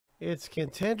It's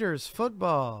Contenders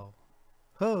football.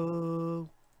 Ho!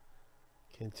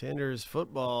 Contenders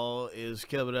football is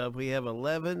coming up. We have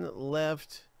 11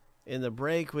 left in the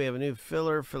break. We have a new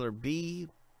filler, filler B.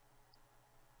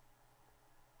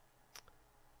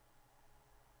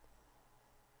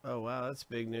 Oh, wow, that's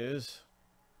big news.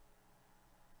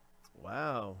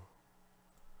 Wow.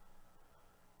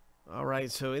 All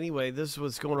right, so anyway, this is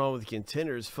what's going on with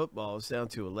Contenders football. It's down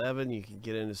to 11. You can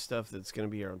get into stuff that's going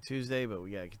to be here on Tuesday, but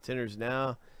we got Contenders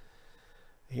now.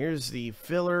 Here's the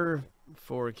filler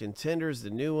for Contenders, the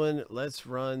new one. Let's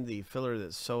run the filler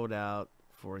that's sold out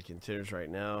for Contenders right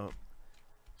now.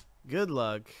 Good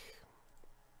luck.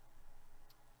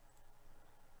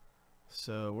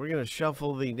 So we're going to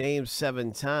shuffle the names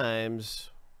 7 times.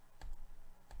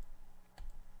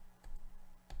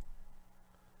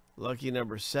 Lucky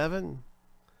number 7.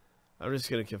 I'm just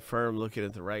going to confirm looking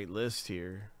at the right list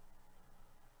here.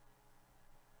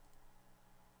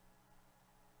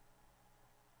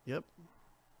 Yep.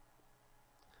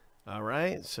 All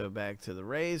right, so back to the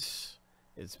race.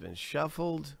 It's been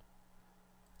shuffled.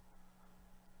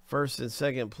 First and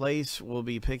second place will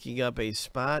be picking up a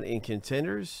spot in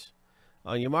Contenders.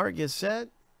 On your mark, get set,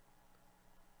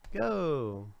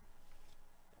 go.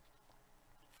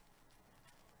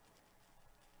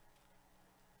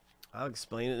 I'll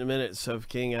explain it in a minute, Soph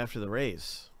King, after the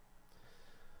race.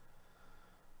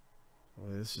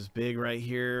 Well, this is big right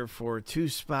here for 2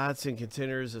 spots in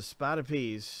Contenders, a spot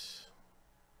apiece.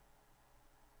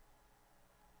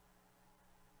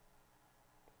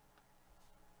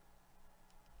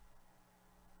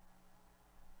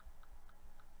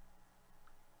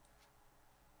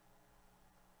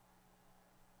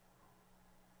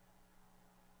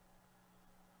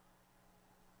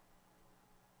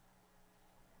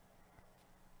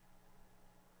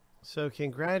 So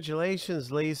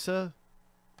congratulations, Lisa.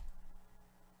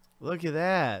 Look at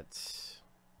that.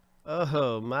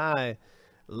 Oh my,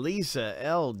 Lisa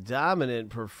L. Dominant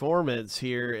performance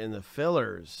here in the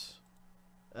fillers.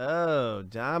 Oh,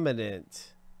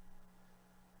 dominant.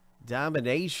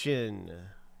 Domination.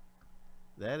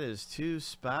 That is 2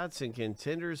 spots in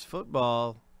Contenders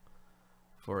football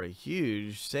for a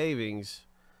huge savings,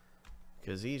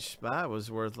 because each spot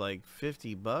was worth like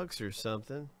 $50 or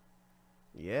something.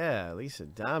 Yeah, Lisa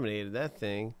dominated that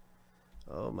thing.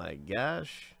 Oh my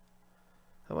gosh.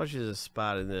 How much is a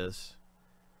spot in this?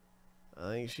 I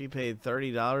think she paid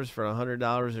 $30 for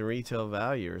 $100 in retail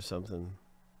value or something.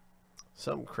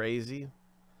 Something crazy.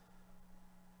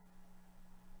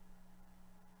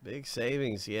 Big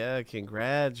savings. Yeah,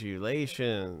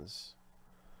 congratulations.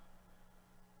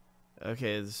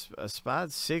 Okay, it's a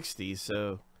spot 60,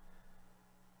 so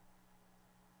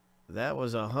that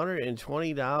was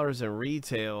 $120 in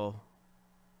retail.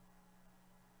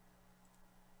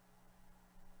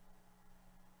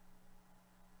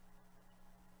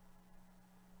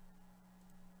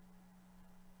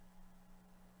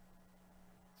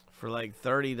 For like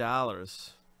 $30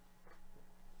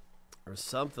 or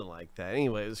something like that.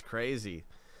 Anyway, it was crazy.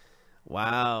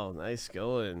 Wow, nice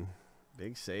going.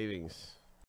 Big savings.